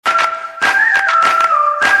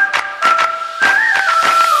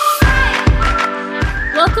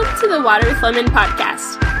the Water with Lemon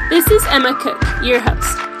podcast. This is Emma Cook, your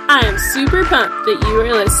host. I am super pumped that you are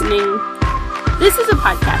listening. This is a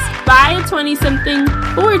podcast by a 20-something,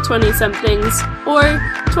 for 20-somethings, or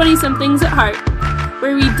 20-somethings at heart,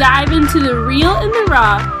 where we dive into the real and the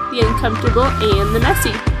raw, the uncomfortable and the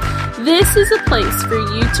messy. This is a place for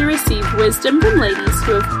you to receive wisdom from ladies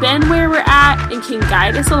who have been where we're at and can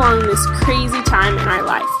guide us along this crazy time in our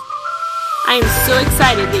life. I am so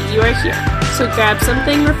excited that you are here. So grab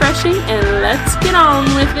something refreshing and let's get on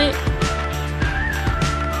with it.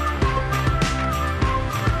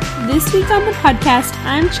 This week on the podcast,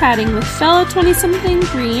 I'm chatting with fellow 20-something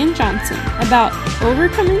Brianne Johnson about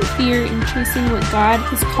overcoming fear and chasing what God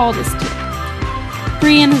has called us to.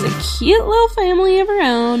 Brianne has a cute little family of her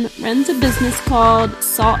own, runs a business called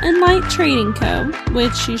Salt and Light Trading Co.,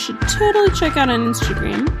 which you should totally check out on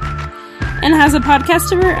Instagram, and has a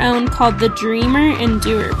podcast of her own called the Dreamer and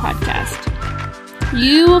Doer podcast.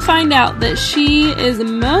 You will find out that she is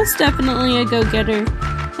most definitely a go-getter,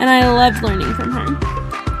 and I love learning from her.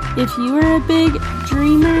 If you are a big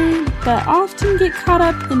dreamer, but often get caught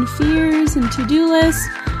up in fears and to-do lists,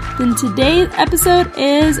 then today's episode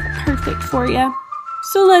is perfect for you.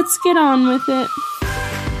 So let's get on with it.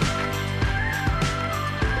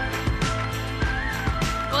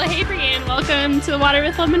 Well, hey, Brianne, welcome to the Water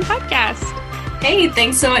with Lemon podcast. Hey,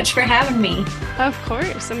 thanks so much for having me. Of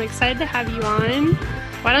course. I'm excited to have you on.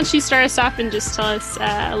 Why don't you start us off and just tell us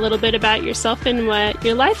a little bit about yourself and what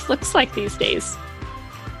your life looks like these days?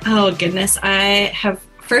 Oh, goodness. I have,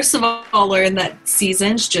 first of all, learned that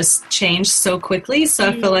seasons just change so quickly. So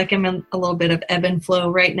I feel like I'm in a little bit of ebb and flow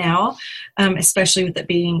right now, especially with it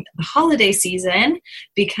being the holiday season,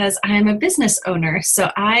 because I am a business owner.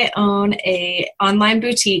 So I own a online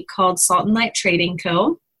boutique called Salt and Light Trading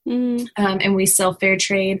Co. And we sell fair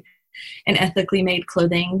trade and ethically made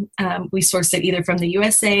clothing. We source it either from the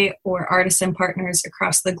USA or artisan partners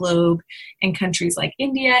across the globe, in countries like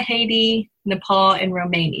India, Haiti, Nepal, and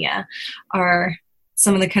Romania are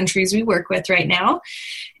some of the countries we work with right now.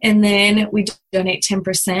 And then we donate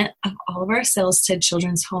 10% of all of our sales to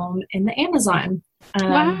Children's Home in the Amazon.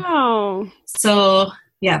 Wow. So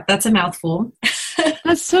yeah, that's a mouthful.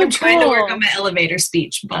 That's so I'm trying to work on my elevator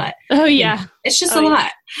speech, but it's just a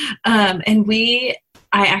lot. And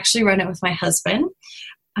I actually run it with my husband.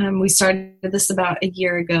 We started this about a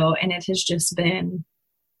year ago, and it has just been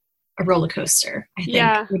a roller coaster, I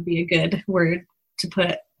think would be a good word to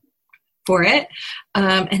put for it.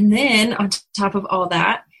 And then on top of all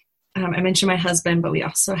that, I mentioned my husband, but we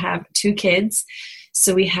also have 2 kids.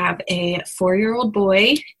 So we have a 4-year-old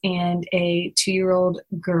boy and a 2-year-old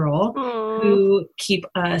girl who keep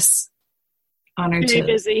us on our toes.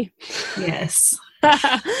 Busy. Yes.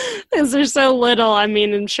 Because they're so little. I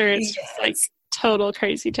mean, I'm sure it's just like total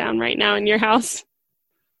crazy town right now in your house.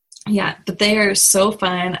 Yeah, but they are so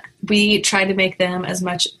fun. We try to make them as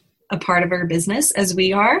much a part of our business as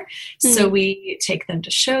we are. So we take them to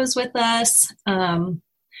shows with us.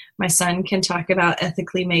 My son can talk about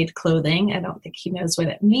ethically made clothing. I don't think he knows what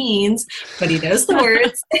it means, but he knows the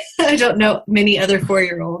words. I don't know many other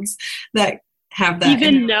 4-year-olds that have that.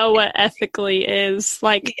 Even know what ethically is,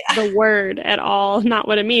 like the word at all, not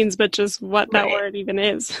what it means, but just what that word even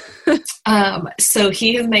is. So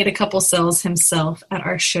he has made a couple sales himself at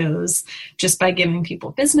our shows just by giving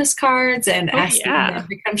people business cards and asking them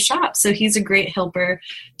to come shop. So he's a great helper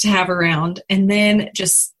to have around. And then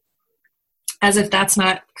just as if that's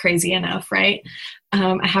not crazy enough, right?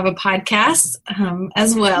 I have a podcast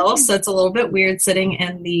as well. So it's a little bit weird sitting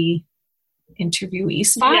in the interviewee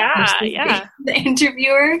spot the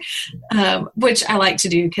interviewer, which I like to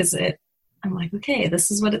do because I'm like, okay,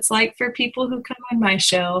 this is what it's like for people who come on my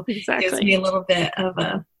show. Exactly. It gives me a little bit of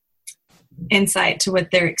a insight to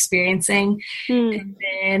what they're experiencing. And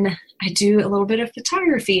then I do a little bit of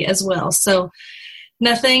photography as well. So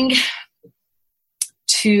nothing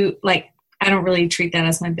to like, I don't really treat that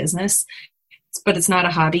as my business, but it's not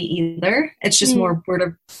a hobby either. It's just more word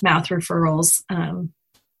of mouth referrals.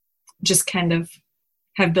 Just kind of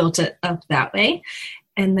have built it up that way.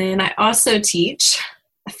 And then I also teach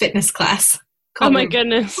a fitness class called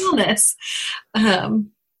Wellness.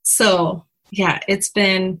 So yeah, it's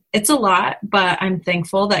a lot, but I'm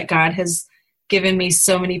thankful that God has given me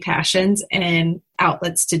so many passions and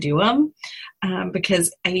outlets to do them.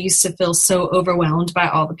 Because I used to feel so overwhelmed by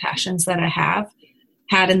all the passions that I have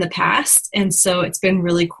had in the past. And so it's been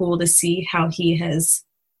really cool to see how he has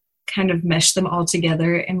kind of meshed them all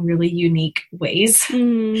together in really unique ways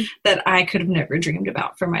that I could have never dreamed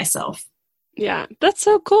about for myself. Yeah, that's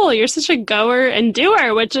so cool. You're such a goer and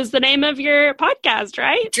doer, which is the name of your podcast,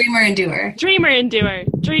 right? Dreamer and doer. Dreamer and doer.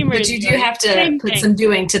 Dreamer But and you doer. do have to put some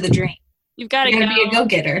doing to the dream. You've got to be a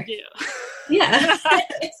go-getter. Yeah.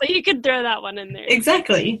 So you could throw that one in there.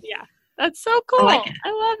 Exactly. Yeah. That's so cool. I like it.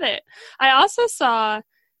 I love it. I also saw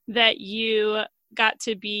that you got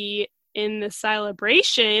to be in the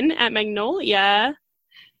celebration at Magnolia.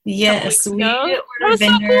 Yes. That was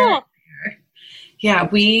so cool. Yeah,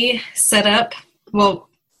 we set up, well,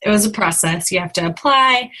 it was a process. You have to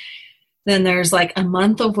apply. Then there's like a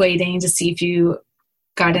month of waiting to see if you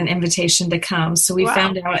got an invitation to come. So we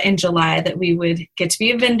found out in July that we would get to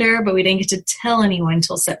be a vendor, but we didn't get to tell anyone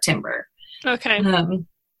until September. Okay.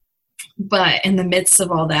 But in the midst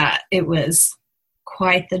of all that, it was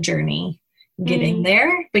quite the journey getting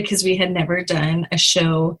there, because we had never done a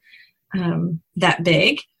show that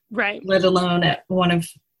big, right? Let alone at one of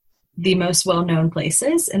the most well-known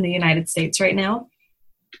places in the United States right now.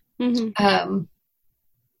 Mm-hmm.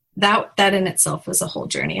 That in itself was a whole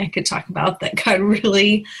journey I could talk about, that God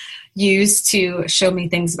really used to show me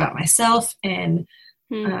things about myself, and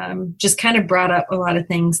just kind of brought up a lot of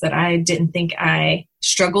things that I didn't think I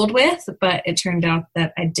struggled with, but it turned out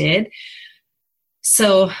that I did.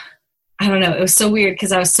 So I don't know. It was so weird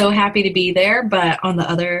because I was so happy to be there, but on the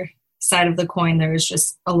other side of the coin, there was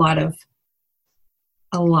just a lot of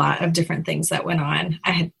different things that went on.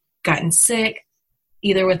 I had gotten sick,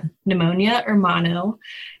 either with pneumonia or mono,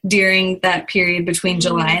 during that period between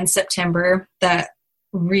July and September, that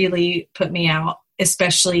really put me out,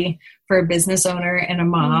 especially for a business owner and a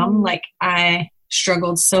mom. Like, I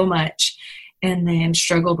struggled so much, and then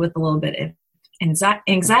struggled with a little bit of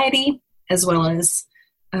anxiety, as well as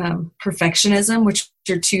perfectionism, which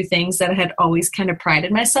are two things that I had always kind of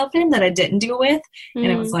prided myself in that I didn't deal with. And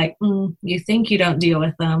it was like, you think you don't deal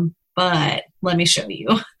with them, but let me show you.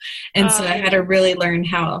 And so I had to really learn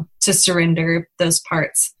how to surrender those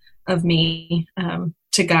parts of me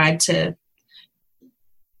to God, to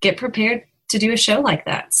get prepared to do a show like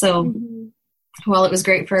that. So while it was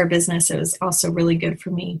great for our business, it was also really good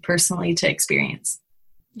for me personally to experience.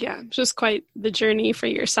 Yeah, just quite the journey for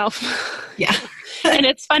yourself. Yeah. And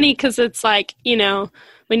it's funny because it's like, you know,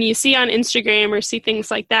 when you see on Instagram or see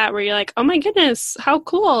things like that where you're like, oh my goodness, how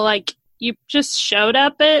cool. Like, you just showed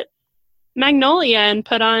up at Magnolia and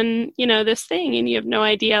put on, you know, this thing, and you have no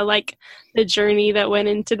idea like the journey that went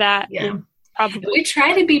into that. Yeah. Probably we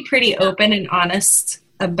try to be pretty open and honest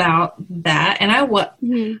about that. And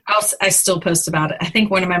I still post about it. I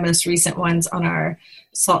think one of my most recent ones on our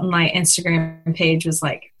Salt and Light Instagram page was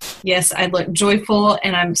like, yes, I look joyful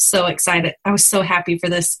and I'm so excited. I was so happy for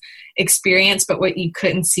this experience. But what you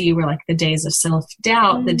couldn't see were like the days of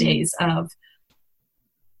self-doubt, the days of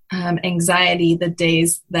anxiety, the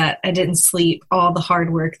days that I didn't sleep, all the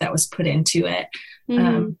hard work that was put into it,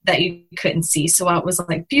 that you couldn't see. So while it was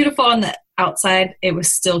like beautiful on the outside, it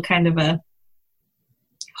was still kind of a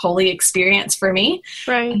holy experience for me,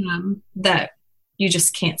 right? That you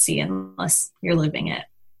just can't see unless you're living it.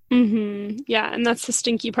 Yeah, and that's the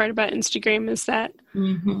stinky part about Instagram, is that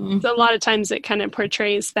a lot of times it kind of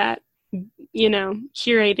portrays that, you know,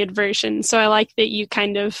 curated version. So I like that you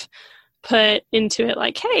kind of put into it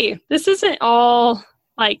like, hey, this isn't all,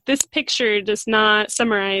 like, this picture does not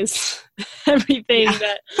summarize everything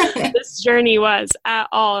that this journey was at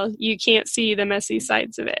all. You can't see the messy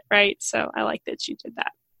sides of it, right? So I like that you did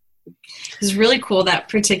that. It was really cool, that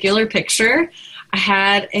particular picture. I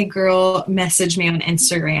had a girl message me on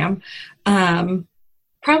Instagram,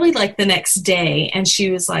 probably like the next day, and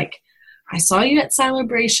she was like, I saw you at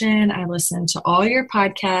Celebration. I listened to all your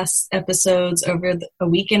podcast episodes over a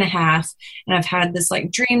week and a half, and I've had this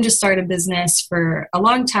like dream to start a business for a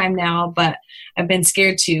long time now, but I've been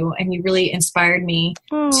scared to, and you really inspired me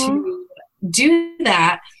to do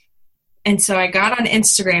that. And so I got on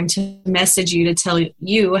Instagram to message you to tell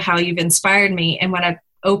you how you've inspired me. And when I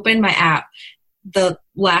opened my app, the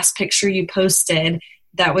last picture you posted,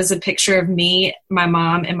 that was a picture of me, my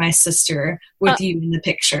mom, and my sister with you in the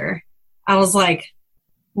picture. I was like,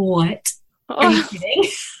 what? Are you kidding?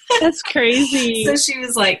 That's crazy. So she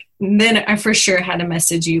was like, then I for sure had to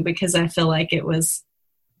message you, because I feel like it was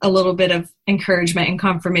a little bit of encouragement and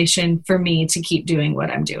confirmation for me to keep doing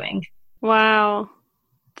what I'm doing. Wow.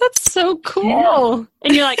 That's so cool. Yeah.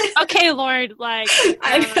 And you're like, okay, Lord, like,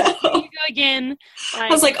 I know. Here you go again. Like,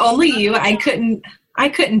 I was like, only you. I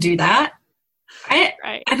couldn't do that.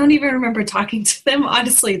 I don't even remember talking to them.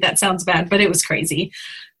 Honestly, that sounds bad, but it was crazy.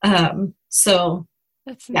 So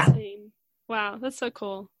that's insane. Wow. That's so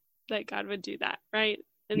cool that God would do that. Right.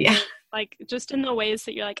 And then, like, just in the ways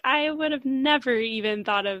that you're like, I would have never even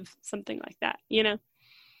thought of something like that, you know?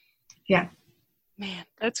 Yeah. Man,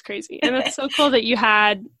 that's crazy. And it's so cool that you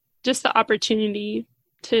had just the opportunity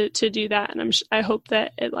to do that. And I hope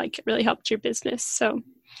that it like really helped your business. So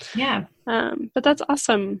yeah. But that's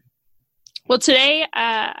awesome. Well, today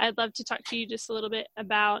I'd love to talk to you just a little bit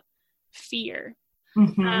about fear.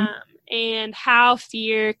 Mm-hmm. And how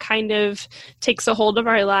fear kind of takes a hold of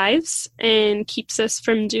our lives and keeps us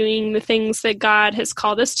from doing the things that God has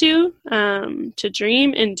called us to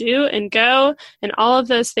dream and do and go and all of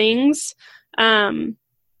those things.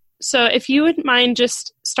 So if you wouldn't mind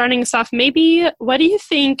just starting us off, maybe what do you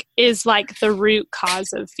think is like the root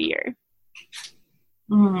cause of fear?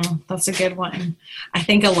 That's a good one. I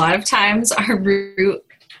think a lot of times our root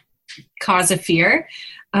cause of fear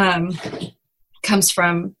comes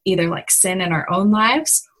from either like sin in our own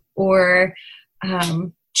lives or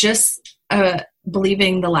just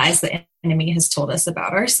believing the lies the enemy has told us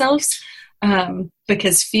about ourselves.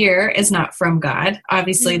 Because fear is not from God.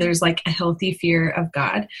 Obviously, there's like a healthy fear of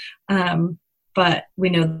God. But we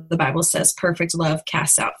know the Bible says perfect love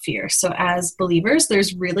casts out fear. So as believers,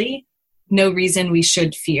 there's really no reason we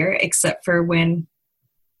should fear except for when,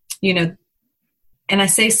 and I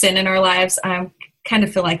say sin in our lives, I kind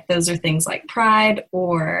of feel like those are things like pride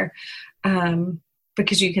or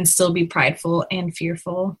because you can still be prideful and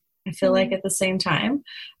fearful. I feel like at the same time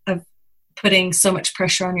of putting so much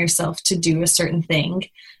pressure on yourself to do a certain thing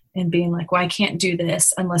and being like, well, I can't do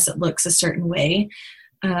this unless it looks a certain way.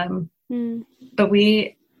 But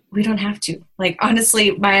we don't have to. Like,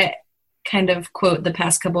 honestly, my kind of quote the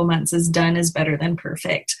past couple months is done is better than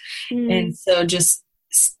perfect. And so just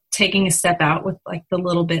taking a step out with like the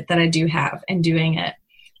little bit that I do have and doing it.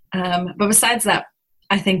 But besides that,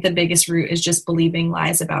 I think the biggest root is just believing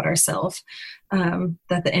lies about ourselves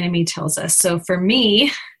that the enemy tells us. So for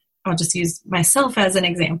me, I'll just use myself as an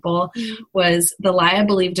example, was the lie I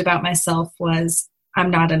believed about myself was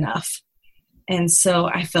I'm not enough. And so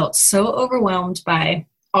I felt so overwhelmed by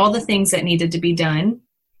all the things that needed to be done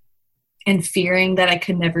and fearing that I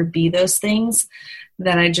could never be those things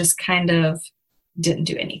that I just kind of didn't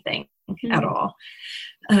do anything at all.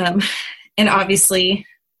 And obviously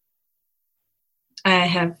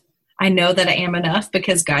I know that I am enough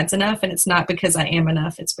because God's enough, and it's not because I am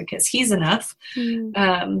enough, it's because He's enough.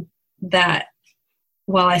 That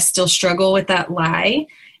while I still struggle with that lie,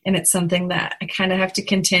 and it's something that I kind of have to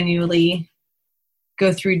continually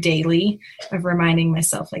go through daily of reminding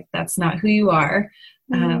myself, like, that's not who you are.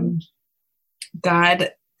 God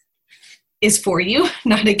is for you,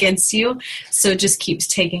 not against you. So just keeps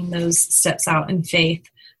taking those steps out in faith.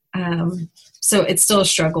 So it's still a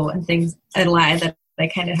struggle and a lie that I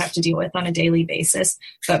kind of have to deal with on a daily basis.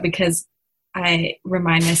 But because I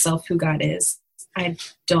remind myself who God is, I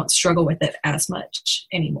don't struggle with it as much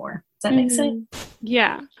anymore. Does that make sense?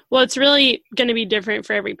 Yeah. Well, it's really going to be different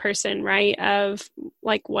for every person, right? Of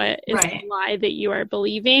like, what is the lie that you are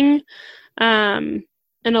believing? And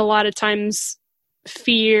a lot of times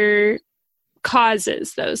fear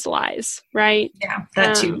causes those lies, right? Yeah,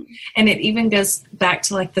 that too. And it even goes back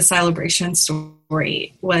to like the celebration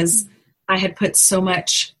story was I had put so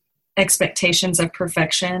much expectations of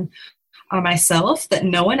perfection on myself that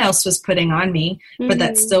no one else was putting on me, but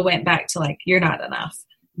that still went back to like, you're not enough.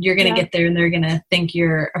 You're going to get there and they're going to think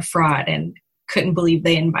you're a fraud and couldn't believe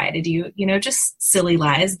they invited you, just silly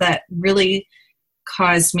lies that really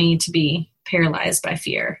caused me to be paralyzed by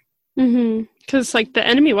fear. Because like the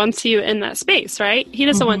enemy wants you in that space, right? He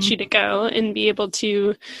doesn't want you to go and be able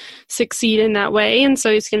to succeed in that way. And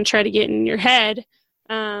so he's going to try to get in your head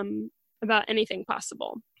about anything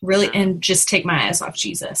possible. Really, and just take my eyes off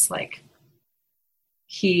Jesus. Like,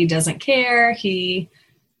 He doesn't care. He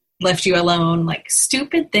left you alone. Like,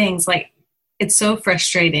 stupid things. Like, it's so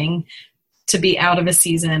frustrating to be out of a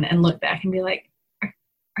season and look back and be like,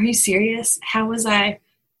 are you serious? How was I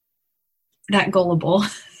that gullible?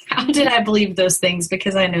 How did I believe those things?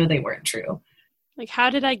 Because I know they weren't true. Like, how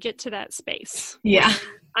did I get to that space? Yeah.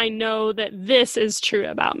 I know that this is true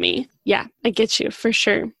about me. Yeah, I get you for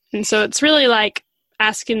sure. And so it's really like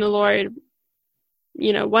asking the Lord,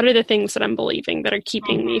 what are the things that I'm believing that are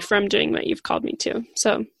keeping me from doing what you've called me to?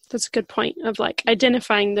 So that's a good point of like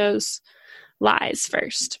identifying those lies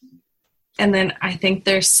first. And then I think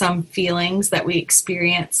there's some feelings that we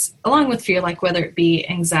experience along with fear, like whether it be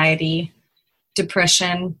anxiety,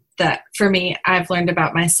 depression, that for me, I've learned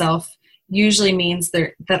about myself usually means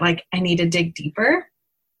that like I need to dig deeper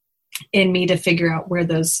in me to figure out where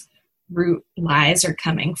those root lies are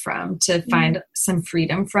coming from to find some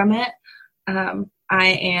freedom from it. Are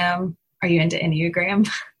you into Enneagram?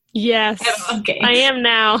 Yes. Okay. I am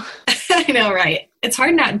now. I know, right? It's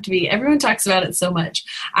hard not to be. Everyone talks about it so much.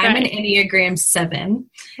 I'm an Enneagram 7.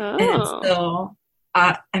 Oh. And so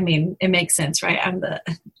I mean, it makes sense, right? I'm the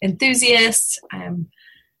enthusiast. I'm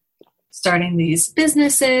starting these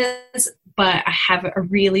businesses, but I have a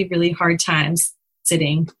really, really hard time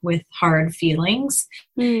sitting with hard feelings.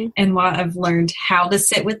 And while I've learned how to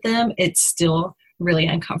sit with them, it's still really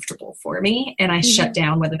uncomfortable for me. And I shut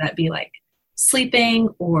down, whether that be like sleeping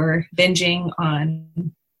or binging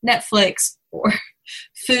on Netflix or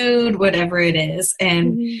food, whatever it is.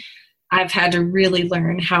 And I've had to really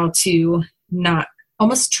learn how to not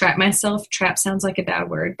almost trap myself. Trap sounds like a bad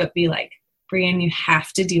word, but be like, Brian, you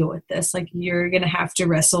have to deal with this. Like, you're going to have to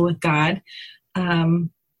wrestle with God and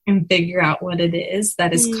figure out what it is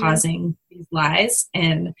that is causing these lies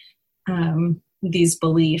and these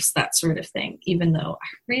beliefs, that sort of thing, even though I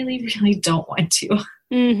really, really don't want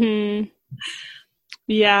to.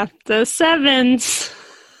 Yeah, those sevens.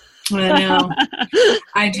 I know.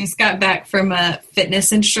 I just got back from a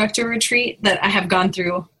fitness instructor retreat that I have gone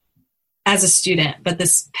through as a student, but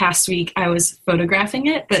this past week I was photographing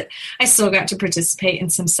it, but I still got to participate in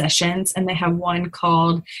some sessions, and they have one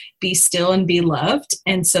called Be Still and Be Loved.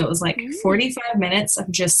 And so it was like 45 minutes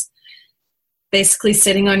of just basically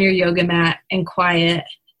sitting on your yoga mat and quiet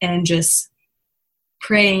and just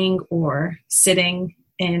praying or sitting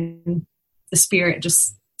in the spirit,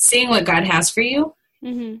 just seeing what God has for you.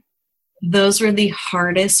 Those were the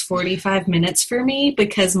hardest 45 minutes for me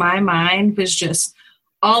because my mind was just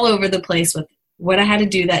all over the place with what I had to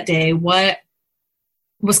do that day, what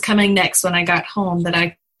was coming next when I got home, that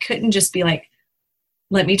I couldn't just be like,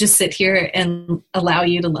 let me just sit here and allow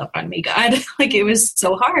you to love on me, God. Like, it was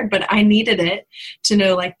so hard, but I needed it to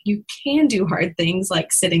know, like, you can do hard things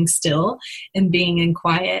like sitting still and being in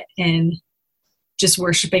quiet and just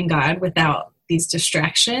worshiping God without these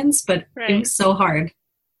distractions. But it was so hard.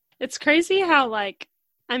 It's crazy how, like,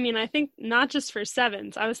 I mean, I think not just for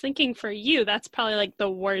sevens. I was thinking for you, that's probably like the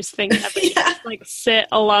worst thing ever. Just, like, sit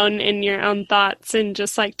alone in your own thoughts and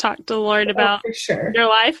just like talk to the Lord about your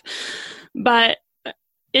life. But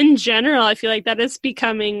in general, I feel like that is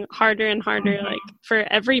becoming harder and harder, like for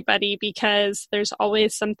everybody, because there's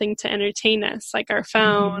always something to entertain us, like our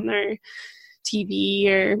phone or TV,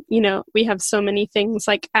 or, you know, we have so many things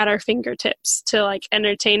like at our fingertips to like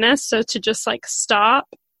entertain us. So to just like stop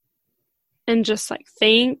and just like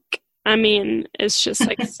think, I mean, it's just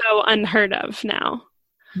like so unheard of now.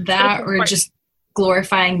 That or just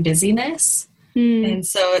glorifying busyness. And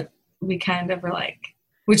so we kind of are like,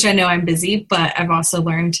 which I know I'm busy, but I've also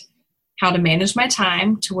learned how to manage my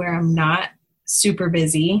time to where I'm not super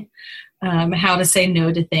busy, how to say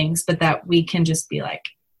no to things, but that we can just be like,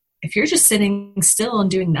 if you're just sitting still and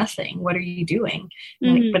doing nothing, what are you doing?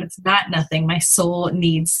 Like, but it's not nothing. My soul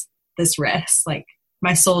needs this rest. Like,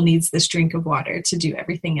 my soul needs this drink of water to do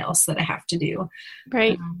everything else that I have to do.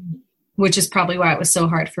 Right. Which is probably why it was so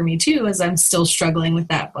hard for me too, as I'm still struggling with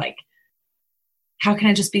that. Like, how can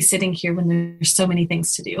I just be sitting here when there's so many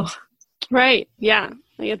things to do? Right. Yeah,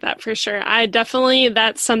 I get that for sure. I definitely,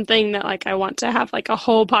 that's something that like I want to have like a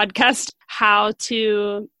whole podcast, how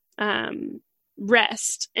to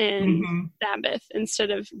rest and Sabbath instead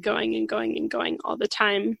of going and going and going all the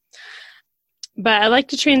time. But I'd like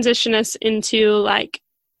to transition us into like,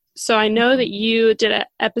 so I know that you did an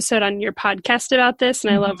episode on your podcast about this,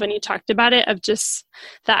 and I love when you talked about it, of just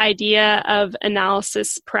the idea of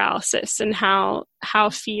analysis paralysis and how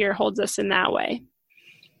fear holds us in that way.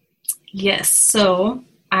 Yes. So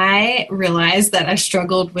I realized that I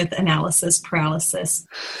struggled with analysis paralysis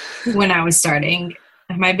when I was starting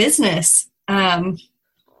my business. And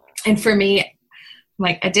for me,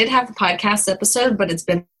 like, I did have a podcast episode, but it's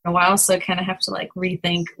been a while, so I kind of have to like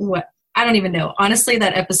rethink what, I don't even know. Honestly,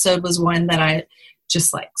 that episode was one that I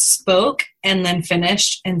just like spoke and then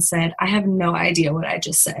finished and said, I have no idea what I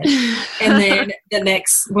just said. And then the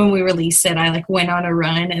next, when we released it, I like went on a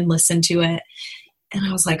run and listened to it. And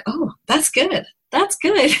I was like, oh, that's good. That's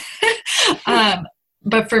good.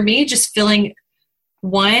 But for me, just feeling,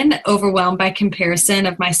 one, overwhelmed by comparison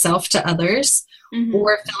of myself to others,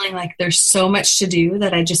 or feeling like there's so much to do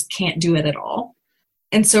that I just can't do it at all.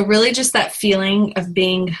 And so really just that feeling of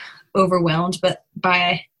being overwhelmed, but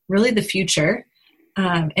by really the future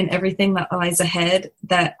and everything that lies ahead,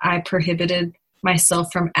 that I prohibited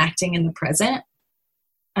myself from acting in the present.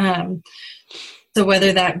 So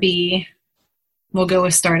whether that be, we'll go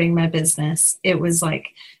with starting my business, it was like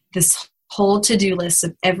this whole to-do list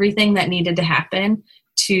of everything that needed to happen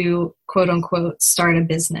to quote unquote start a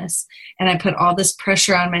business. And I put all this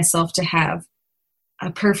pressure on myself to have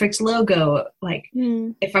a perfect logo. Like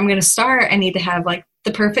if I'm going to start, I need to have like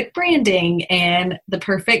the perfect branding and the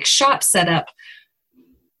perfect shop setup.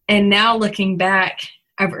 And now looking back,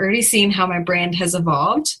 I've already seen how my brand has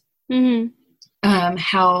evolved.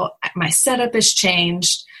 how my setup has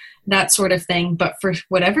changed, that sort of thing. But for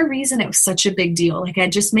whatever reason, it was such a big deal. Like I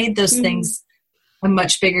just made those things a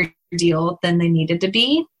much bigger deal than they needed to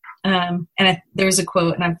be. There was a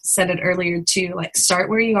quote, and I've said it earlier too, like start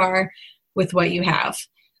where you are with what you have.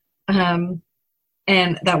 And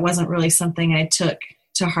that wasn't really something I took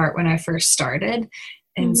to heart when I first started.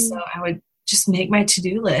 And so I would just make my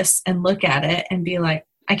to-do list and look at it and be like,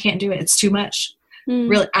 I can't do it. It's too much.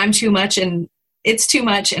 Really, I'm too much, and it's too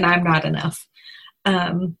much, and I'm not enough.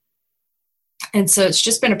 And so it's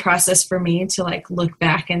just been a process for me to like look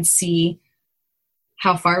back and see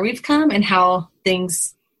how far we've come and how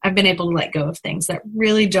I've been able to let go of things that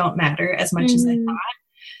really don't matter as much as I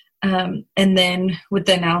thought. And then with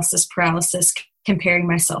the analysis paralysis, comparing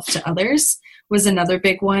myself to others was another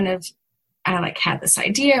big one of, I like had this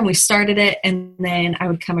idea and we started it. And then I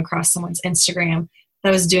would come across someone's Instagram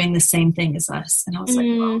that was doing the same thing as us. And I was like,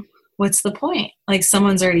 well, what's the point? Like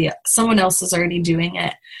someone else is already doing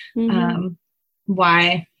it.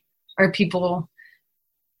 Why are people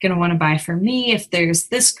going to want to buy from me if there's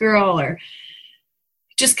this girl? Or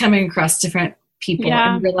just coming across different people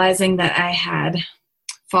and realizing that I had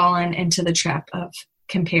fallen into the trap of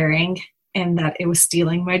comparing and that it was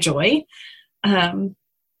stealing my joy.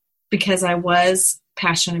 Because I was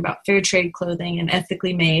passionate about fair trade clothing and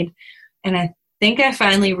ethically made. And I think I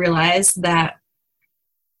finally realized that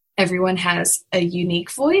everyone has a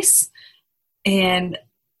unique voice. And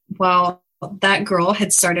while that girl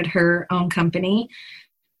had started her own company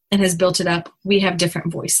and has built it up, we have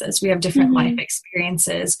different voices. We have different life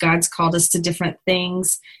experiences. God's called us to different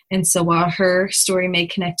things. And so while her story may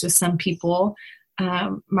connect with some people,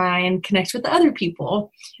 mine connect with other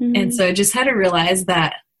people. And so I just had to realize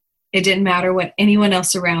that it didn't matter what anyone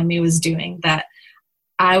else around me was doing, that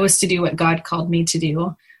I was to do what God called me to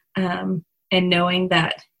do. And knowing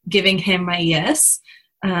that giving him my yes,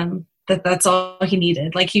 that's all he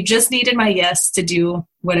needed. Like he just needed my yes to do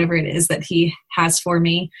whatever it is that he has for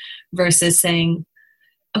me, versus saying,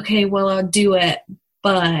 okay, well, I'll do it.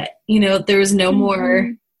 But, there was no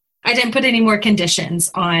more, I didn't put any more conditions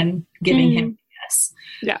on giving him yes.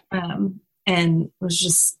 Yeah. And it was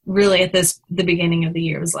just really at the beginning of the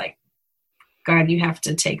year, it was like, God, you have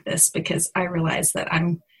to take this, because I realize that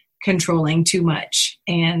I'm controlling too much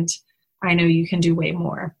and I know you can do way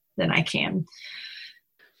more than I can.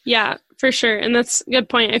 Yeah, for sure. And that's a good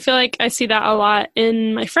point. I feel like I see that a lot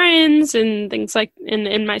in my friends and things like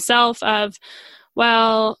in myself of,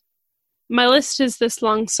 well, my list is this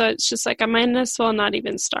long, so it's just like I might as well not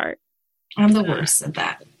even start. I'm the worst at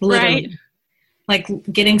that. Literally. Right?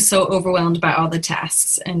 Like getting so overwhelmed by all the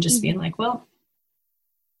tasks and just being like, well,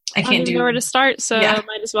 I can't do where to start, so I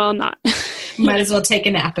might as well not. Might as well take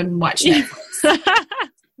a nap and watch Netflix.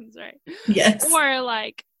 That's right. Yes.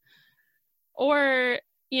 Or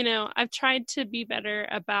I've tried to be better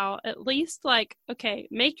about at least like, okay,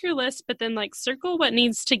 make your list, but then like circle what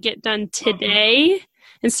needs to get done today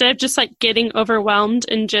instead of just like getting overwhelmed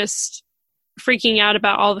and just freaking out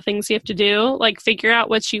about all the things you have to do. Like figure out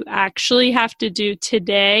what you actually have to do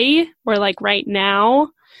today or like right now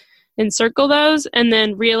and circle those, and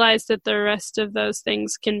then realize that the rest of those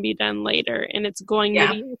things can be done later, and it's going to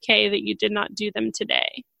be okay that you did not do them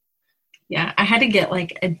today. Yeah, I had to get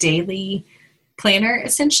like a daily planner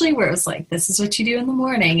essentially where it was like, this is what you do in the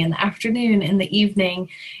morning, in the afternoon, in the evening,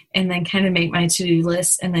 and then kind of make my to-do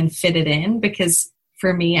list and then fit it in, because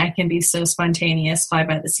for me, I can be so spontaneous, fly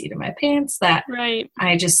by the seat of my pants that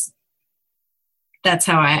that's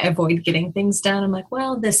how I avoid getting things done. I'm like,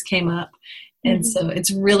 well, this came up. And so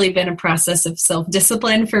it's really been a process of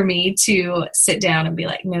self-discipline for me to sit down and be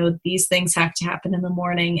like, no, these things have to happen in the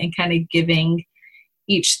morning, and kind of giving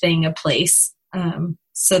each thing a place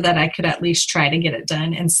so that I could at least try to get it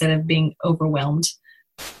done instead of being overwhelmed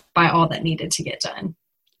by all that needed to get done.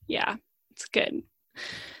 Yeah, it's good.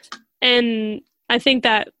 And I think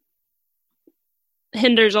that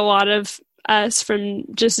hinders a lot of us from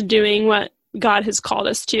just doing what God has called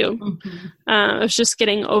us to. It's just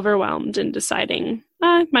getting overwhelmed and deciding,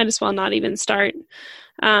 I might as well not even start.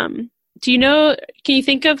 Can you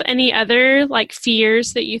think of any other like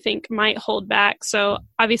fears that you think might hold back? So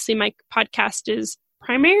obviously my podcast is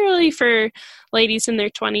primarily for ladies in their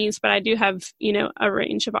 20s, but I do have, a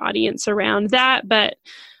range of audience around that. But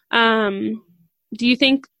do you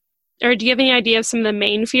think, or do you have any idea of some of the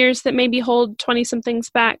main fears that maybe hold 20-somethings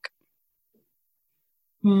back?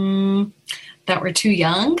 That we're too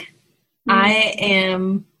young. I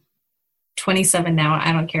am 27 now.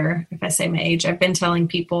 I don't care if I say my age. I've been telling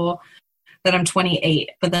people that I'm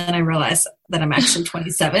 28, but then I realized that I'm actually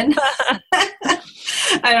 27. I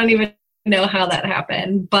don't even know how that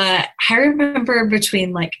happened, but I remember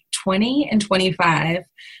between like 20 and 25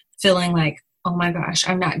 feeling like, oh my gosh,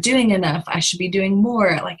 I'm not doing enough. I should be doing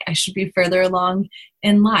more. Like I should be further along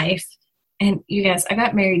in life. And you guys, I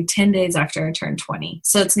got married 10 days after I turned 20.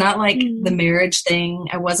 So it's not like the marriage thing.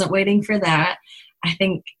 I wasn't waiting for that. I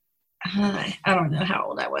think, I don't know how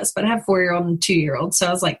old I was, but I have 4-year-old and 2-year-old. So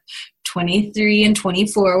I was like 23 and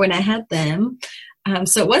 24 when I had them.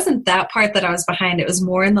 So it wasn't that part that I was behind. It was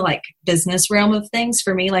more in the like business realm of things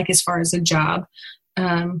for me, like as far as a job.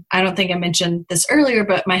 I don't think I mentioned this earlier,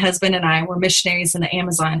 but my husband and I were missionaries in the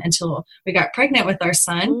Amazon until we got pregnant with our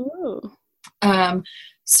son.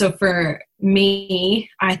 So for me,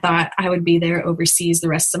 I thought I would be there overseas the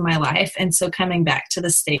rest of my life. And so coming back to the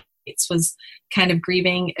States was kind of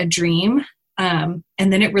grieving a dream. And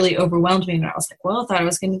then it really overwhelmed me. And I was like, well, I thought I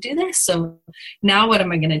was going to do this. So now what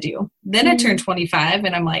am I going to do? Then I turned 25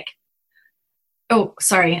 and I'm like,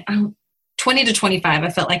 20 to 25, I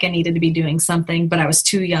felt like I needed to be doing something, but I was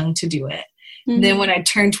too young to do it. Then when I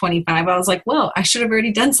turned 25, I was like, well, I should have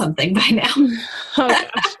already done something by now.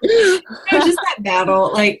 Just that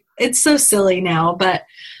battle. Like, it's so silly now, but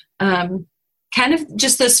kind of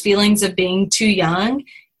just those feelings of being too young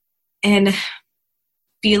and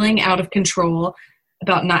feeling out of control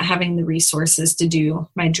about not having the resources to do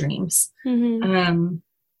my dreams. We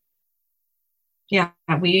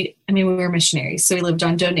were missionaries, so we lived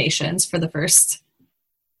on donations for the first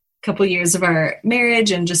couple years of our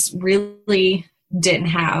marriage and just really didn't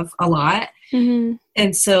have a lot.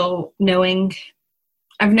 And so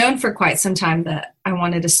I've known for quite some time that I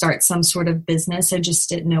wanted to start some sort of business. I just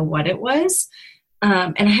didn't know what it was.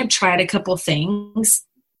 And I had tried a couple things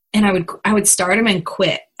and I would start them and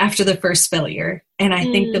quit after the first failure. And I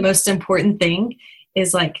think the most important thing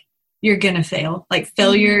is like, you're going to fail. Like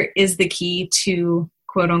failure is the key to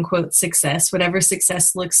quote unquote success, whatever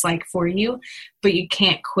success looks like for you, but you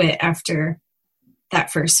can't quit after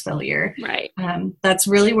that first failure. Right. That's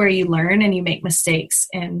really where you learn and you make mistakes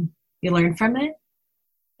and you learn from it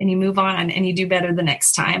and you move on and you do better the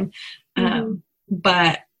next time.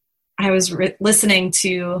 But I was listening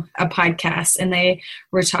to a podcast and they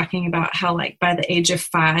were talking about how like by the age of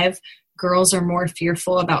 5, girls are more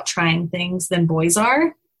fearful about trying things than boys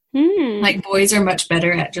are. Like boys are much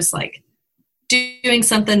better at just like doing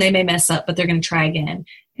something. They may mess up, but they're going to try again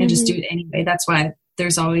and just do it anyway. That's why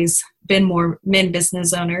there's always been more men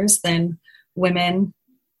business owners than women,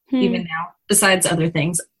 even now, besides other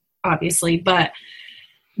things, obviously. But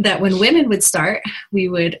that when women would start, we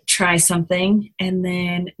would try something and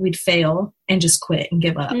then we'd fail and just quit and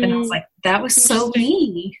give up. And I was like, that was so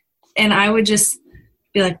me. And I would just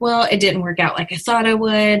be like, well, it didn't work out like I thought it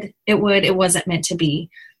would. It wasn't meant to be.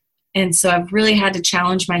 And so I've really had to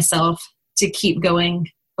challenge myself to keep going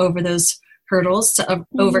over those hurdles, to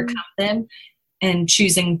overcome them and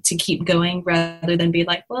choosing to keep going rather than be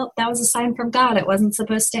like, well, that was a sign from God. It wasn't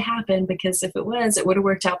supposed to happen because if it was, it would have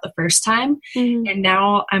worked out the first time. And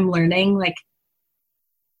now I'm learning like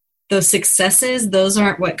those successes, those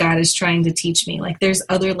aren't what God is trying to teach me. Like there's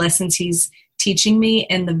other lessons he's teaching me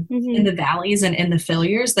in the valleys and in the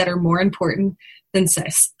failures that are more important than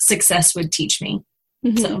success would teach me.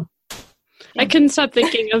 So I couldn't stop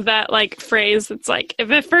thinking of that like phrase. It's like,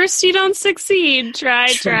 if at first you don't succeed, try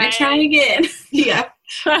again. Yeah.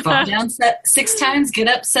 Fall down 6 times, get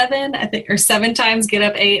up 7, I think, or 7 times, get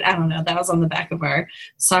up 8. I don't know. That was on the back of our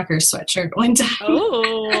soccer sweatshirt one time.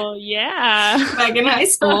 Oh, yeah. Back in high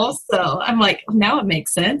school. So I'm like, now it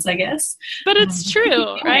makes sense, I guess. But it's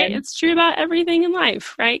true, right? It's true about everything in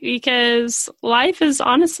life, right? Because life is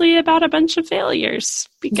honestly about a bunch of failures.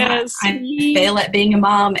 Because I fail at being a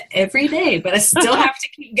mom every day, but I still have to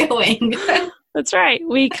keep going. That's right.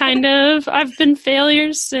 I've been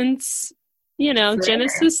failures since,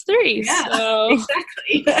 Genesis 3. Yeah, so,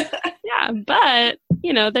 exactly. Yeah, but,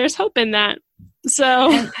 there's hope in that.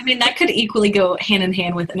 So, and, that could equally go hand in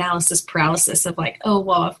hand with analysis paralysis of like, oh,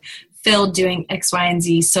 well, I've failed doing X, Y, and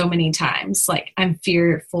Z so many times. Like, I'm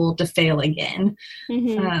fearful to fail again,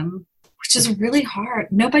 which is really hard.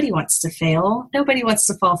 Nobody wants to fail. Nobody wants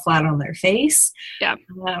to fall flat on their face. Yeah.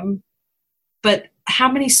 But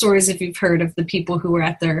how many stories have you heard of the people who were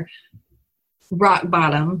at their rock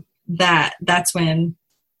bottom that's when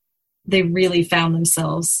they really found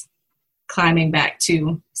themselves climbing back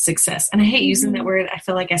to success? And I hate using that word. I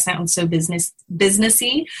feel like I sound so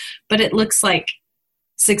businessy, but it looks like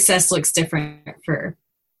success looks different for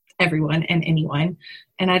everyone and anyone.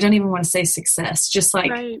 And I don't even want to say success, just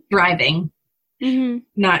like thriving,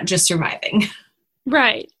 not just surviving.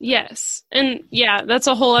 Right. Yes. And yeah, that's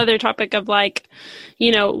a whole other topic of like,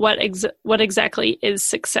 what exactly is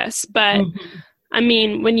success. But I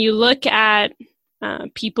mean, when you look at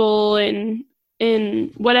people in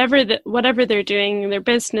whatever they're doing, their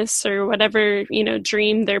business or whatever,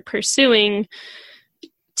 dream they're pursuing,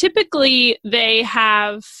 typically they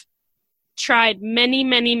have tried many,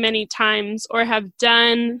 many, many times or have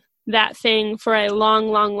done that thing for a long,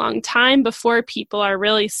 long, long time before people are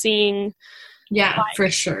really seeing for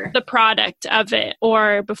sure the product of it,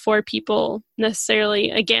 or before people necessarily,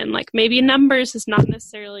 again, like maybe numbers is not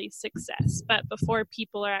necessarily success, but before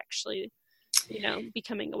people are actually,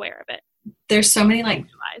 becoming aware of it. There's so many like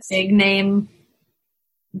big name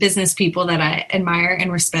business people that I admire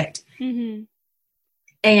and respect. Mm-hmm.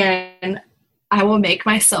 And I will make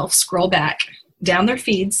myself scroll back down their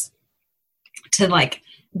feeds to like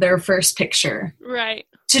their first picture. Right.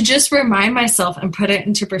 To just remind myself and put it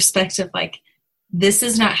into perspective, like, this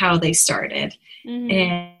is not how they started.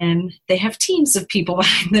 Mm-hmm. And they have teams of people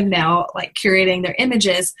behind them now, like curating their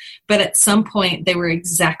images. But at some point, they were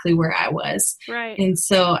exactly where I was. Right. And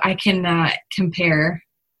so I cannot compare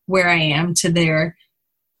where I am to their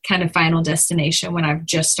kind of final destination when I've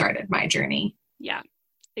just started my journey. Yeah,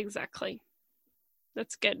 exactly.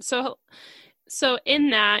 That's good. So in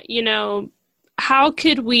that, how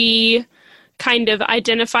could we kind of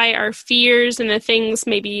identify our fears and the things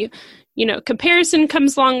maybe, comparison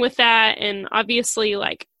comes along with that. And obviously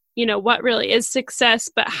like, what really is success,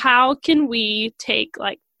 but how can we take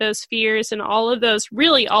like those fears and all of those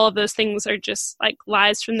things are just like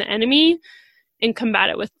lies from the enemy and combat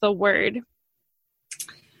it with the word?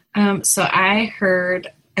 So I heard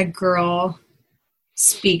a girl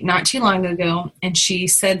speak not too long ago, and she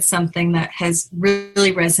said something that has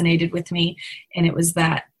really resonated with me. And it was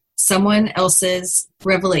that someone else's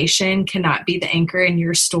revelation cannot be the anchor in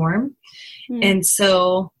your storm. Mm-hmm. And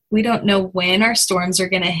so we don't know when our storms are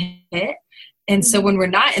going to hit. And so when we're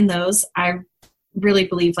not in those, I really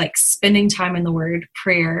believe like spending time in the word,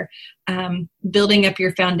 prayer, building up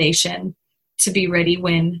your foundation to be ready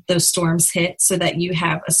when those storms hit so that you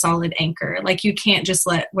have a solid anchor. Like you can't just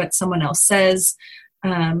let what someone else says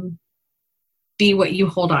be what you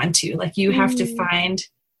hold on to. Like you have to find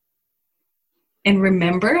and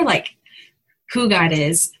remember like who God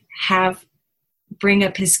is, bring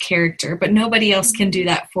up his character, but nobody else can do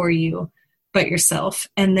that for you but yourself.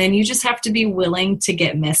 And then you just have to be willing to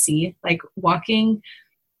get messy. Like walking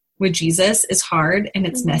with Jesus is hard and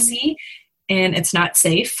it's messy and it's not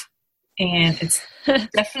safe and it's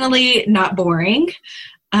definitely not boring.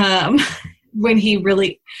 When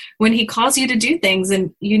he calls you to do things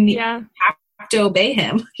and you have to obey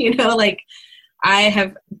him, like I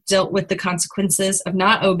have dealt with the consequences of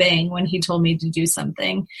not obeying when he told me to do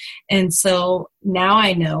something. And so now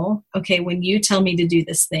I know, okay, when you tell me to do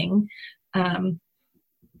this thing, I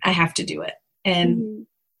have to do it. And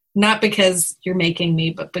not because you're making me,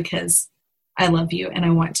 but because I love you and I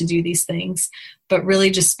want to do these things, but really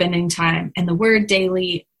just spending time in the word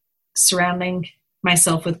daily, surrounding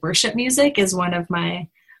myself with worship music is one of my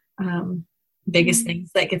biggest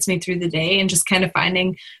things that gets me through the day, and just kind of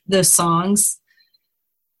finding those songs,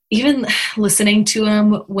 even listening to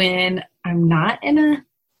them when I'm not in a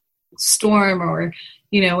storm or,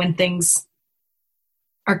 when things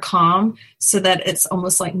are calm, so that it's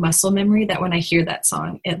almost like muscle memory that when I hear that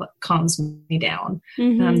song, it calms me down.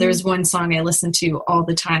 There's one song I listened to all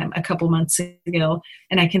the time a couple months ago,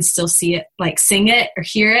 and I can still see it, like sing it or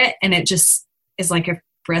hear it, and it just is like a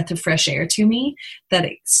breath of fresh air to me that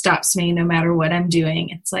it stops me no matter what I'm doing.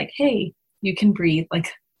 It's like, hey, you can breathe,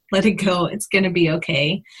 like let it go. It's going to be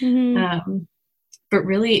okay. But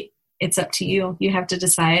really it's up to you. You have to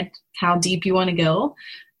decide how deep you want to go.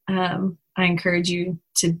 I encourage you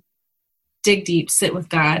to dig deep, sit with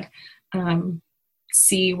God,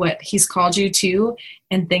 see what he's called you to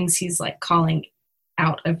and things he's like calling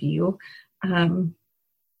out of you.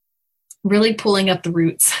 Really pulling up the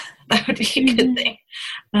roots. That would be a good thing.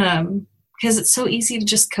 Because it's so easy to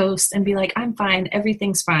just coast and be like, I'm fine.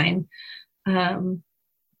 Everything's fine.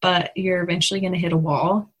 But you're eventually going to hit a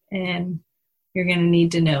wall, and you're going to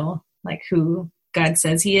need to know like who God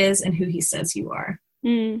says he is and who he says you are.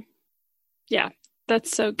 Yeah,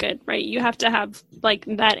 that's so good, right? You have to have like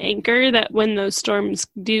that anchor that when those storms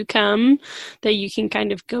do come, that you can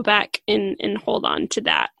kind of go back and hold on to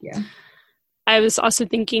that. Yeah. I was also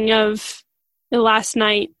thinking of last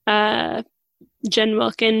night, Jen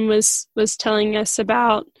Wilkin was telling us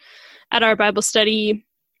about, at our Bible study,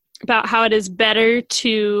 about how it is better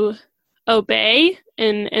to obey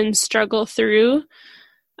and struggle through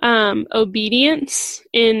obedience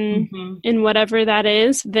in whatever that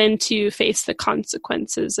is than to face the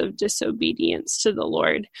consequences of disobedience to the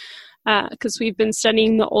Lord. Because we've been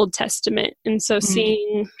studying the Old Testament, and so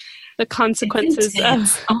seeing the consequences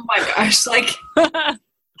of. Oh my gosh. Like,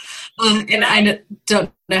 and I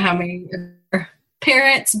don't know how many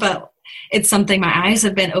parents, but it's something my eyes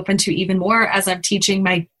have been open to even more as I'm teaching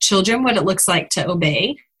my children what it looks like to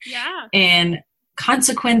obey. Yeah. And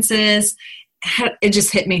consequences. It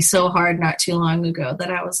just hit me so hard not too long ago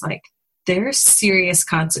that I was like, there's serious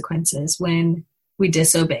consequences when we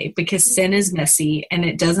disobey, because sin is messy and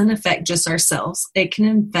it doesn't affect just ourselves. It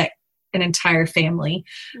can affect an entire family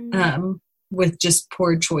with just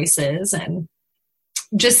poor choices and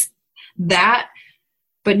just that.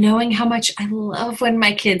 But knowing how much I love when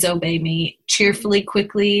my kids obey me cheerfully,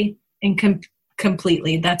 quickly, and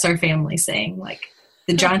completely. That's our family saying. Like,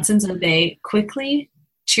 the Johnsons obey quickly,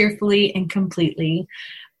 cheerfully, and completely,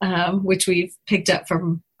 which we've picked up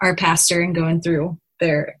from our pastor and going through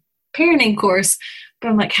their parenting course. But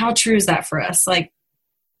I'm like, how true is that for us? Like,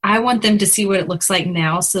 I want them to see what it looks like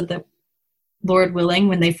now so that, Lord willing,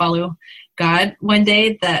 when they follow God one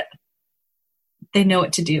day, that they know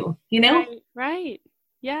what to do, you know? Right.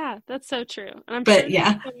 Yeah, that's so true. And I'm sure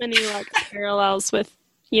there's so many like parallels with,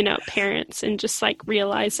 you know, parents and just like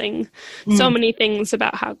realizing so many things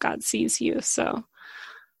about how God sees you. So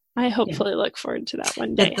I hopefully look forward to that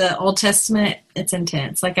one day. But the Old Testament, it's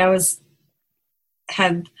intense. Like,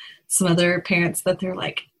 had some other parents that they're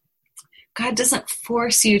like, God doesn't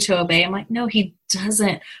force you to obey. I'm like, no, he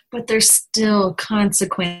doesn't. But there's still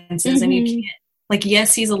consequences, and you can't. Like,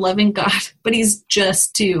 yes, he's a loving God, but he's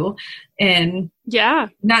just too. And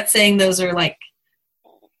not saying those are like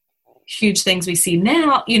huge things we see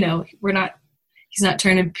now. You know, he's not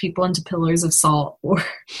turning people into pillars of salt or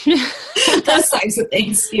those types of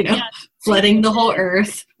things, you know, flooding the whole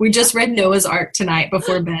earth. We just read Noah's Ark tonight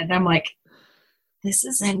before bed, and I'm like, this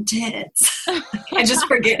is intense. I just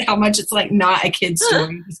forget how much it's like not a kid's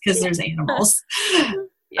story just because there's animals.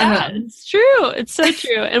 Yeah, it's true. It's so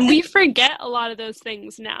true. And we forget a lot of those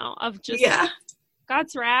things now of just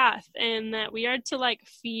God's wrath, and that we are to like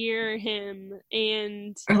fear him.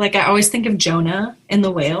 And or like, I always think of Jonah and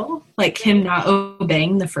the whale, like him not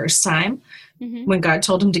obeying the first time when God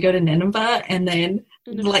told him to go to Nineveh, and then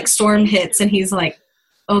like storm hits and he's like,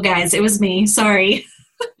 oh guys, it was me. Sorry.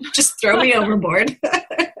 Just throw me overboard.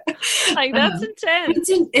 Like, that's intense.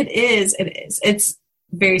 It is. It's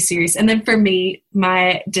very serious. And then for me,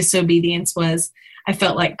 my disobedience was, I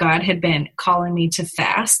felt like God had been calling me to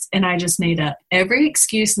fast, and I just made up every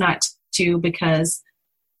excuse not to, because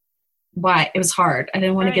it was hard. I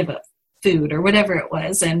didn't want to give up food or whatever it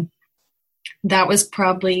was. And that was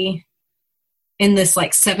probably in this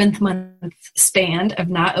like 7th month span of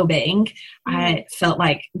not obeying. I felt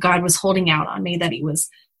like God was holding out on me, that he was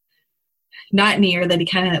not near, that he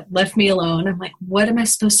kind of left me alone. I'm like, what am I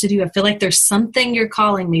supposed to do? I feel like there's something you're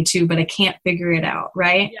calling me to, but I can't figure it out.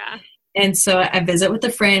 Right. Yeah. And so I visit with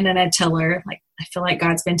a friend and I tell her, like, I feel like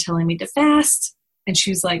God's been telling me to fast. And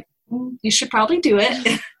she's like, you should probably do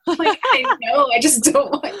it. I'm like, I know, I just don't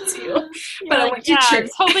want to. But I went to church. I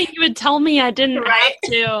was hoping you would tell me I didn't have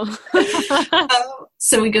to.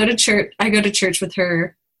 So we go to church. I go to church with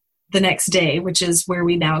her the next day, which is where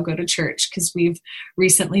we now go to church because we've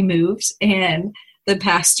recently moved. And the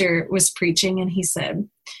pastor was preaching, and he said,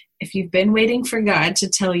 if you've been waiting for God to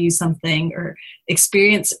tell you something or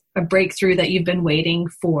experience a breakthrough that you've been waiting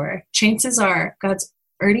for, chances are God's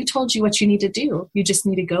already told you what you need to do. You just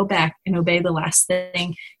need to go back and obey the last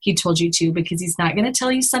thing he told you to, because he's not going to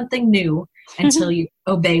tell you something new until you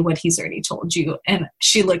obey what he's already told you. And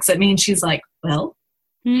she looks at me and she's like, well,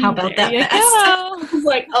 how about that fast? I was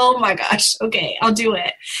like, oh my gosh, okay, I'll do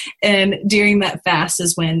it. And during that fast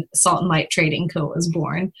is when Salt and Light Trading Co. was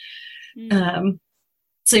born.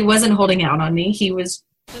 So he wasn't holding out on me. He was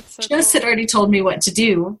had already told me what to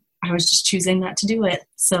do. I was just choosing not to do it.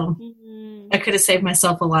 So I could have saved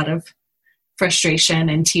myself a lot of frustration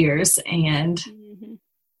and tears and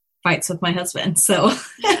fights with my husband. So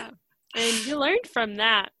and you learned from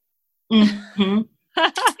that.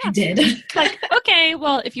 I did. Like, okay,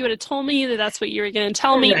 well, if you would have told me that that's what you were going to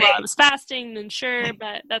tell me while I was fasting, then sure,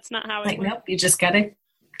 but that's not how it works. Nope, you just got to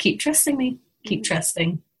keep trusting me. Keep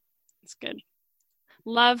trusting. It's good.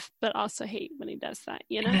 Love, but also hate when he does that,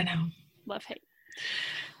 you know? I know. Love, hate.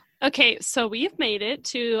 Okay, so we've made it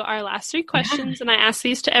to our last 3 questions, and I ask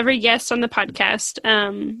these to every guest on the podcast.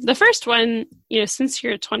 The first one, since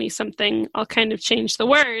you're a 20-something, I'll kind of change the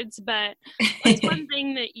words, but what's one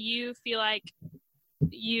thing that you feel like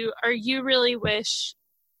you really wish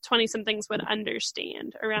 20-somethings would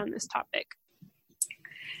understand around this topic?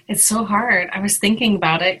 It's so hard. I was thinking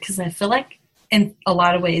about it because I feel like in a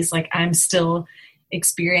lot of ways, like I'm still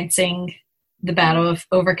experiencing the battle of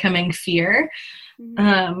overcoming fear.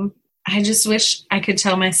 I just wish I could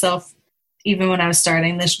tell myself, even when I was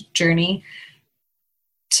starting this journey,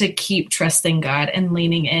 to keep trusting God and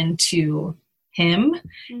leaning into Him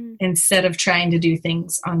instead of trying to do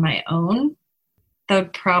things on my own. That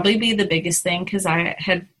would probably be the biggest thing, because I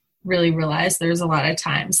had really realized there's a lot of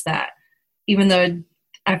times that even though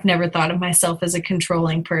I've never thought of myself as a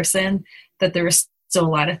controlling person, that there was still a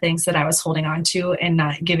lot of things that I was holding on to and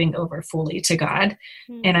not giving over fully to God.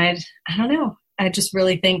 And I don't know. I just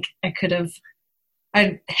really think I could have,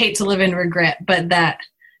 I'd hate to live in regret, but that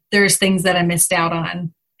there's things that I missed out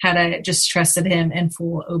on had I just trusted Him in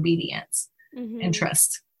full obedience and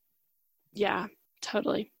trust. Yeah,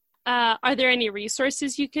 totally. Are there any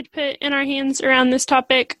resources you could put in our hands around this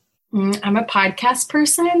topic? I'm a podcast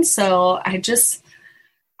person, so I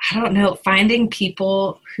don't know, finding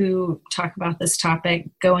people who talk about this topic,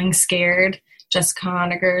 Going Scared, Jessica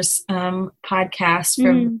Honegger's podcast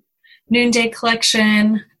from Noonday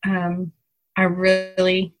Collection.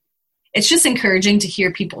 It's just encouraging to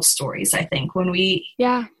hear people's stories, I think, when we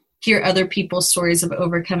hear other people's stories of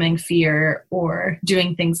overcoming fear or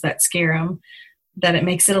doing things that scare them, that it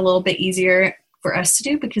makes it a little bit easier for us to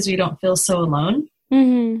do because we don't feel so alone.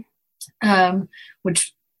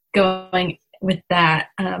 Which, going with that,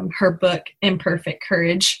 her book, Imperfect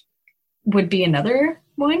Courage, would be another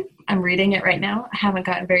one. I'm reading it right now. I haven't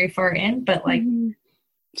gotten very far in, but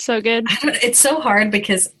so good. It's so hard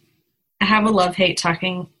because I have a love-hate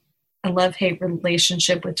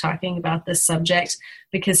relationship with talking about this subject,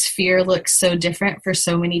 because fear looks so different for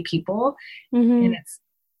so many people, and it's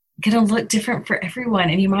going to look different for everyone.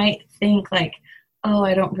 And you might think like, oh,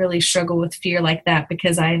 I don't really struggle with fear like that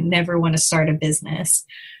because I never want to start a business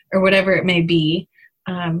or whatever it may be.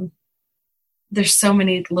 There's so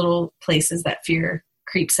many little places that fear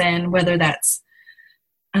creeps in, whether that's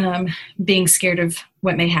being scared of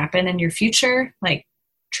what may happen in your future, like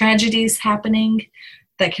tragedies happening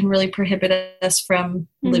that can really prohibit us from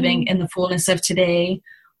living in the fullness of today,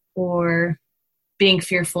 or being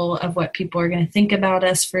fearful of what people are going to think about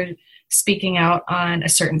us for speaking out on a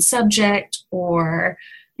certain subject, or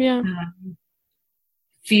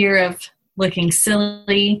fear of looking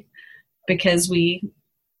silly because we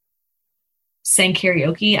sang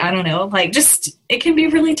karaoke. I don't know, like, just, it can be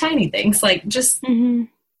really tiny things, like just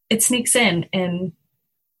it sneaks in. And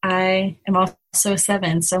I am also a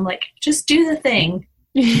 7, so I'm like, just do the thing,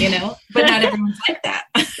 but not everyone's like that.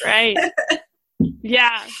 Right.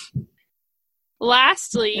 Yeah.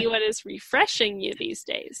 Lastly, what is refreshing you these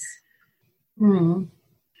days?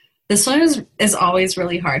 This one is always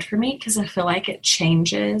really hard for me because I feel like it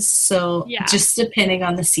changes. So just depending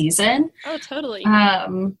on the season. Oh, totally.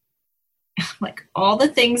 Like all the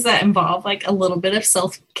things that involve like a little bit of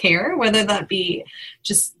self-care, whether that be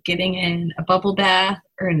just getting in a bubble bath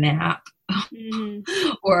or a nap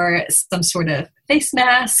or some sort of face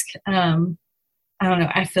mask. I don't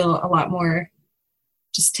know. I feel a lot more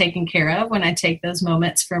just taken care of when I take those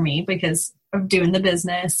moments for me because of doing the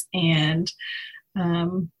business and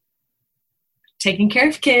taking care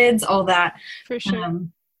of kids, all that. For sure.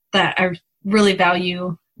 That I really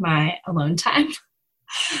value my alone time.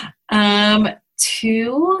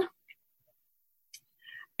 2,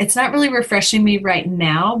 it's not really refreshing me right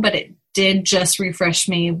now, but it did just refresh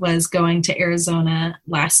me, was going to Arizona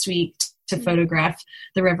last week to photograph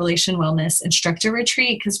the Revelation Wellness Instructor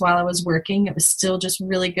Retreat, because while I was working, it was still just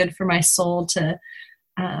really good for my soul to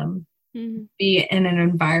be in an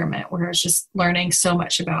environment where I was just learning so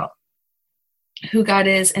much about who God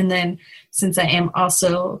is. And then since I am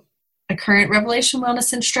also a current Revelation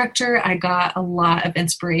Wellness instructor, I got a lot of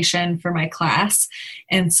inspiration for my class.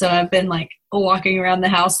 And so I've been like walking around the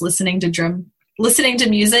house listening to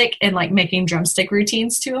music and like making drumstick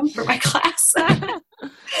routines to them for my class.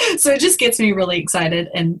 So it just gets me really excited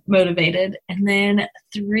and motivated. And then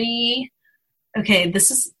 3, okay,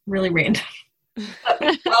 this is really random.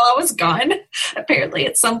 While I was gone, apparently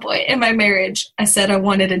at some point in my marriage, I said I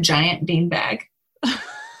wanted a giant beanbag.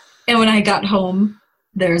 And when I got home,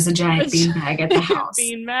 there's a giant beanbag at the house.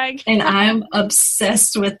 Beanbag. And I'm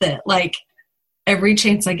obsessed with it. Like every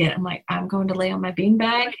chance I get, I'm like, I'm going to lay on my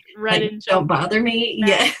beanbag. Like, don't bother me.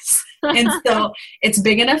 Yes. And so it's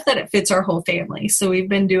big enough that it fits our whole family. So we've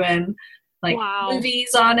been doing like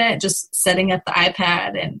movies on it, just setting up the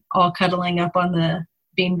iPad and all cuddling up on the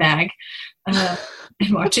beanbag and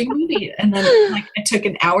watching movies. And then like I took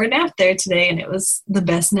an hour nap there today and it was the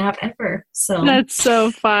best nap ever. So that's so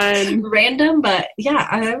fun. Random, but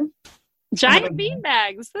yeah. Giant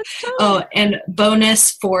beanbags. That's so and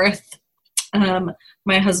bonus 4th,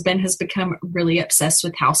 my husband has become really obsessed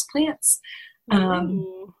with houseplants.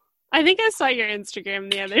 I think I saw your Instagram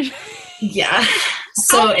the other day. Yeah.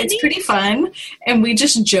 So it's pretty fun, and we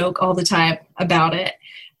just joke all the time about it.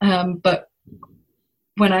 But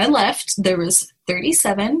when I left, there was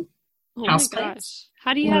 37 houseplants.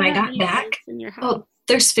 How do you when have I got back in your house? Oh,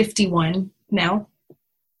 there's 51 now.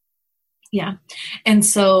 Yeah. And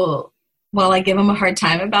so while I give them a hard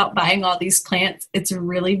time about buying all these plants, it's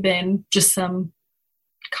really been just some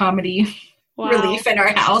comedy relief in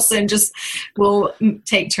our house, and just we'll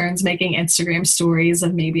take turns making Instagram stories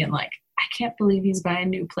of me being like, I can't believe he's buying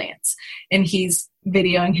new plants, and he's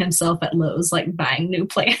videoing himself at Lowe's like buying new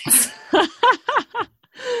plants.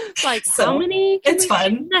 Like, so how many it's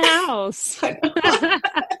fun in the house?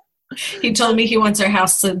 He told me he wants our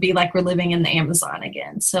house to be like we're living in the Amazon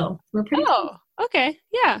again, so we're pretty okay,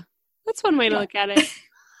 yeah, that's one way to look at it.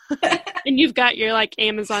 And you've got your like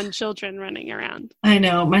Amazon children running around. I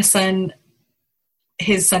know. My son,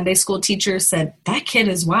 his Sunday school teacher said, that kid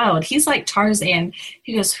is wild. He's like Tarzan.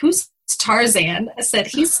 He goes, who's Tarzan? I said,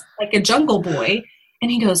 he's like a jungle boy. And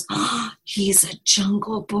he goes, oh, he's a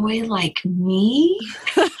jungle boy like me?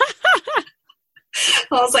 I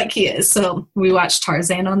was like, he is. So we watched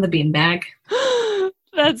Tarzan on the beanbag.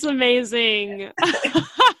 That's amazing.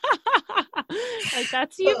 Like,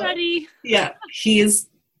 that's you, buddy. Yeah, he's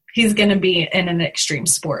going to be in an extreme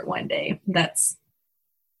sport one day. That's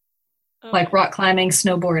like rock climbing,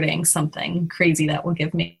 snowboarding, something crazy that will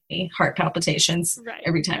give me heart palpitations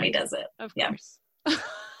every time he does it. Of course.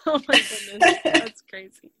 Oh my goodness, that's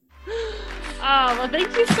crazy. Oh, well,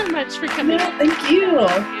 thank you so much for coming. Yeah, thank you.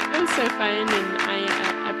 It was so fun, and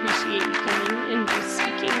I appreciate you coming and just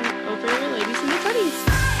speaking over Ladies in Their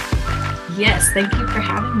 20s. Yes, thank you for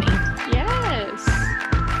having me. Yes.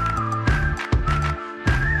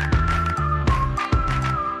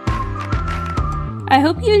 I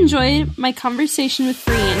hope you enjoyed my conversation with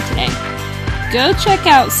Brianne today. Go check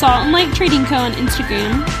out Salt and Light Trading Co. on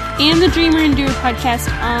Instagram and the Dreamer and Doer podcast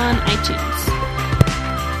on iTunes.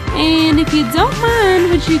 And if you don't mind,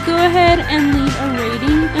 would you go ahead and leave a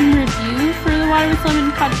rating and review for the Water with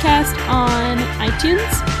Lemon podcast on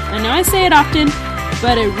iTunes? I know I say it often,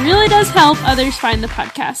 but it really does help others find the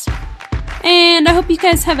podcast. And I hope you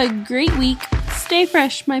guys have a great week. Stay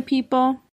fresh, my people.